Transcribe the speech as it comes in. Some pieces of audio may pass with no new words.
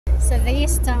So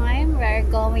this time we're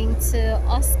going to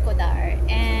Uskudar,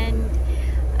 and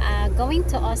going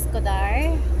to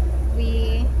Uskudar,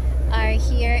 we are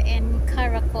here in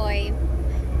Karakoy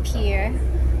Pier.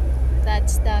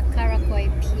 That's the Karakoy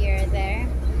Pier there.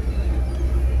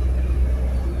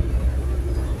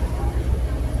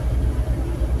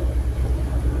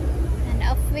 And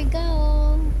off we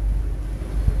go.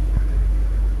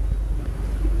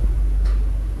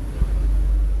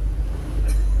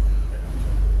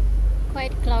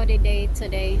 Quite cloudy day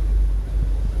today.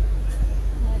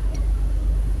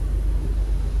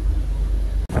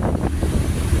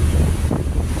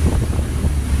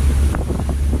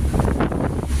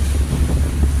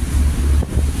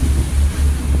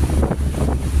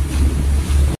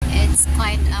 It's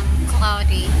quite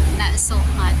cloudy, not so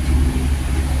hot.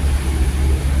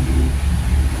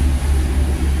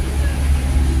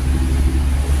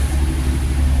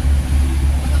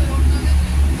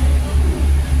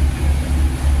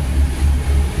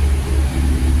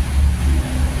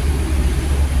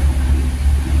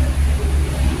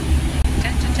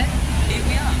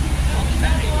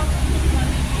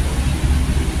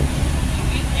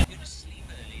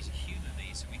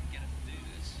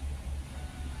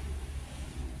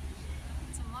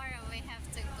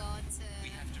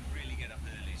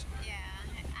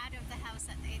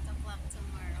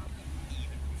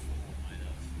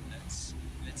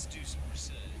 Let's do some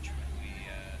research when we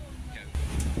go.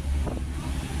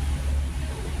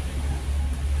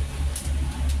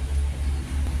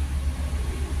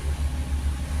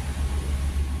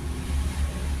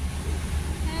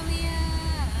 Here we are.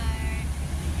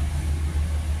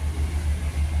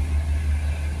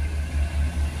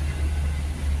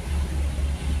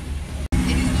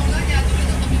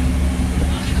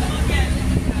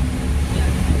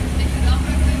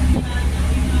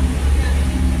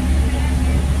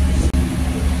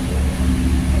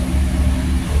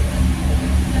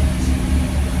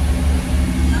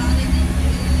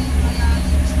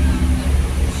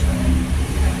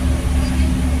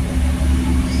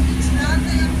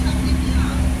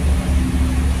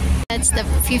 That's the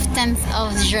 15th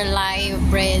of July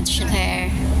bridge there,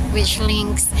 which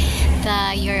links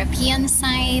the European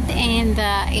side and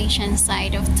the Asian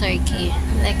side of Turkey.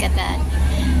 Look at that.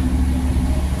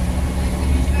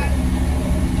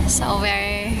 So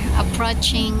we're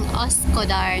approaching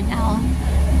Uskudar now.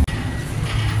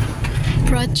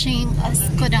 Approaching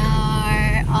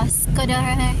Uskudar.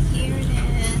 Uskudar, here it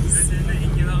is.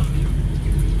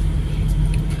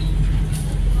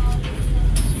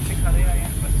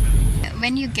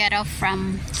 When you get off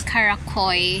from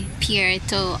Karakoy Pier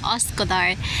to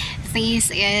Uskudar,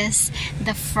 this is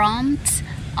the front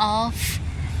of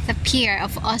the pier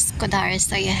of Uskudar.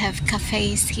 So you have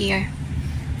cafes here.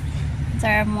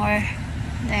 There are more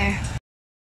there.